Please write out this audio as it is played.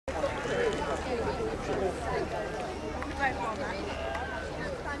So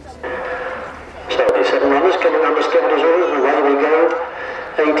the 7 runners coming on the start as always, away they go.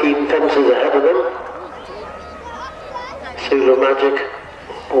 18 fences ahead of them. Zulu Magic,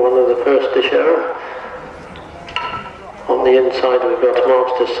 one of the first to show. On the inside we've got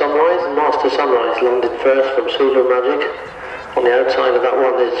Master Sunrise, and Master Sunrise landed first from Zulu Magic. On the outside of that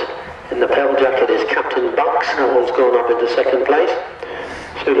one is, in the pale jacket, is Captain Bucks. That one's gone up into second place.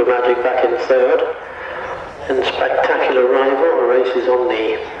 Zulu Magic back in third. And Spectacular Rival, the race is on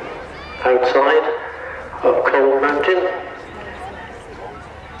the outside of Cold Mountain.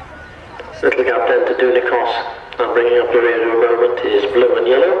 Little gap then to Dounikos, and bringing up the rear at the moment is Blue and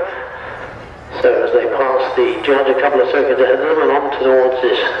Yellow. So as they pass the judge a couple of circuits ahead of them and on towards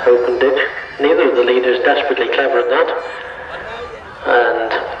this open ditch, neither of the leaders desperately clever at that.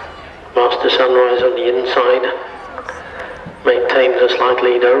 And Master Sunrise on the inside maintains a slight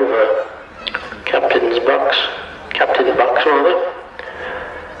lead over Captain Bucks rather.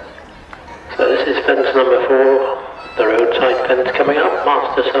 So this is fence number 4, the roadside fence coming up.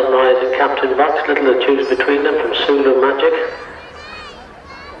 Master Sunrise and Captain Bucks, little to choose between them from Zulu Magic.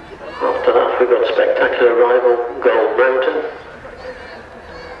 After that we've got Spectacular Rival, Gold Mountain,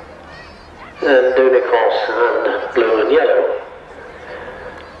 and Dounikos and Blue and Yellow.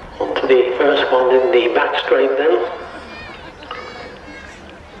 On to the first one in the back straight then.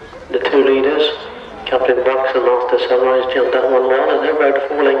 The 2 leaders, Captain Bucks and Master Sunrise, jumped that one well, and they're about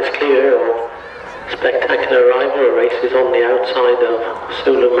 4 lengths clear of Spectacular Rival. The race is on the outside of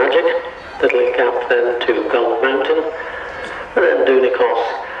Zulu Magic. Little gap then to Gold Mountain, and then Dounikos,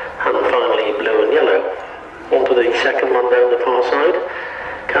 and finally Blue and Yellow. On to the second one down the far side.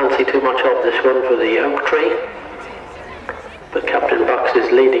 Can't see too much of this one for the oak tree, but Captain Bucks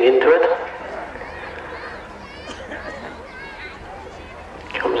is leading into it.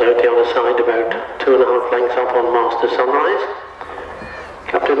 Comes out the other side about 2.5 lengths up on Master Sunrise.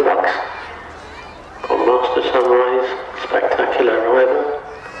 Captain Bucks on Master Sunrise, Spectacular Rival,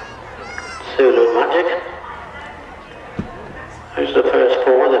 Zulu Magic. Those are the first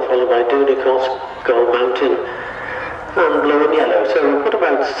 4, they're followed by Dounikos, Gold Mountain and Blue and Yellow. So we've got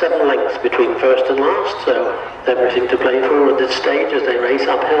about 7 lengths between first and last, so everything to play for at this stage as they race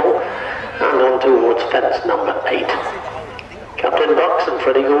uphill and on towards fence number 8. Captain Bucks and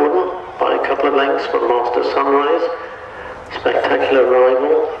Freddie Gordon by a couple of lengths from Master Sunrise. Spectacular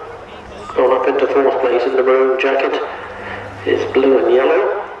Rival, gone up into 4th place in the maroon jacket, is Blue and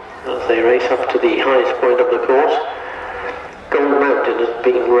Yellow as they race up to the highest point of the course. Gold Mountain has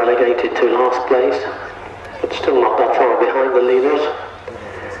been relegated to last place, but still not that far behind the leaders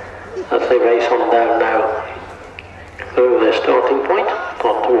as they race on down now through their starting point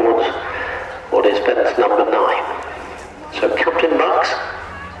on towards what is fence number 9. So Captain Bucks,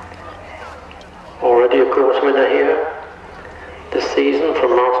 already a course winner here this season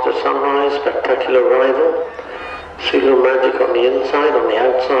from Master Sunrise. Spectacular Rival, Zulu Magic on the inside, on the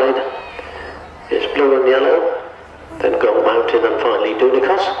outside is Blue and Yellow, then Gold Mountain and finally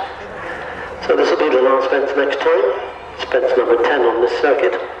Dounikos. So this will be the last fence next time. It's fence number 10 on this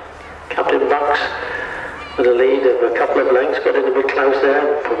circuit. Captain Bucks with a lead of a couple of lengths, got in a bit close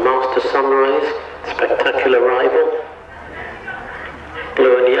there from Master Sunrise. Spectacular Rival,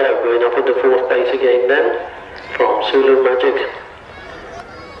 Blue and Yellow going up into 4th place again then from Zulu Magic.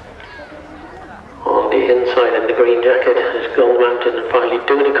 On the inside in the green jacket is Gold Mountain and finally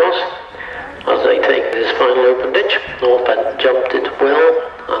Dounikos as they take this final open ditch. North End jumped it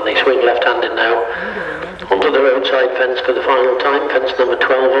well and they swing left-handed now onto the roadside fence for the final time, fence number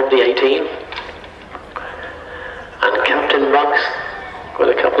 12 of the 18. And Captain Bucks with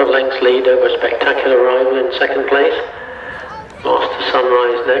a couple of lengths lead over Spectacular Rival in 2nd place. Master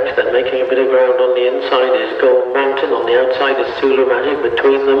Sunrise next, then making a bit of ground on the inside is Gold Mountain, on the outside is Zulu Magic,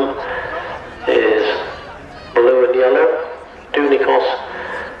 between them is Blue and Yellow. Dounikos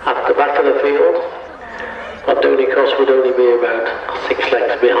at the back of the field, but Dounikos would only be about 6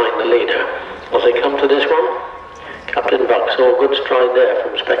 lengths behind the leader. As they come to this one, Captain Bucks, all good stride there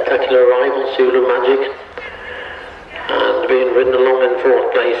from Spectacular Rival, Zulu Magic, and being ridden along in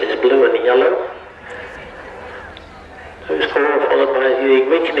 4th place is Blue and Yellow. Those 4 are followed by the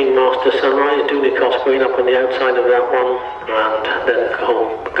weakening Master Sunrise, Dounikos going up on the outside of that one, and then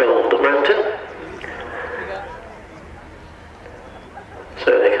Gold Mountain.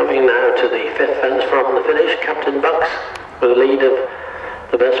 So they're coming now to the 5th fence from the finish. Captain Bucks with a lead of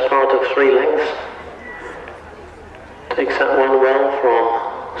the best part of 3 lengths. Takes that one well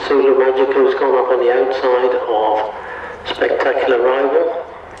from Zulu Magic, who's gone up on the outside of Spectacular Rival.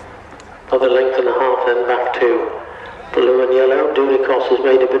 Another length and a half then back to Blue and Yellow. Dounikos has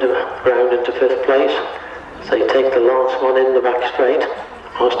made a bit of ground into 5th place. So they take the last one in the back straight.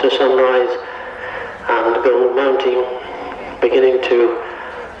 Master Sunrise and Gold Mountain beginning to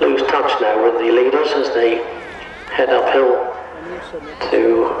lose touch now with the leaders as they head uphill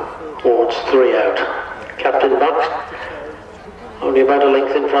towards 3 out. Captain Bucks only about a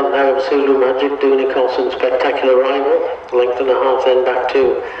length in front now of Zulu Magic, Dounikos and Spectacular Rival. Length and a half then back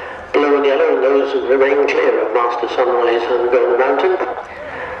to Blue and Yellow, and those remain clear of Master Sunrise and Gold Mountain.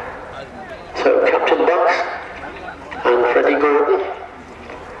 So Captain Bucks and Freddie Gordon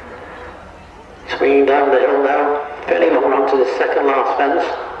swinging down the hill now, fairly long run to the second last fence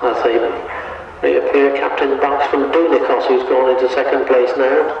as they reappear. Captain Bucks from Dounikos, who's gone into second place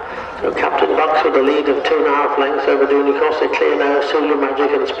now. So Captain Bucks with a lead of 2.5 lengths over Dounikos. They clear now Zulu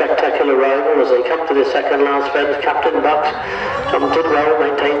Magic and Spectacular Rival as they come to the second last fence. Captain Bucks did well,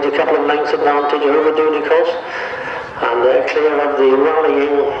 maintains a couple of lengths advantage over Dounikos, and they're clear of the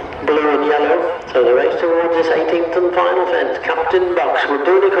rallying Blue and Yellow. So the race towards this 18th and final fence. Captain Bucks with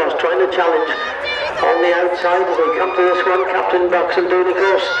Dounikos trying to challenge on the outside as they come to this one. Captain Bucks and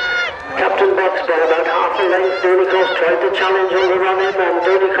Dounikos. Captain Bucks by about half a length. Dounikos tried to challenge on the run in, and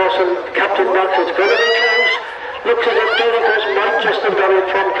Dounikos and Captain Bucks, it's going to be close. Looks as if Dounikos might just have done it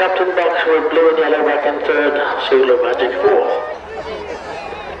from Captain Bucks, with Blue and Yellow back in third, Zulu Magic fourth.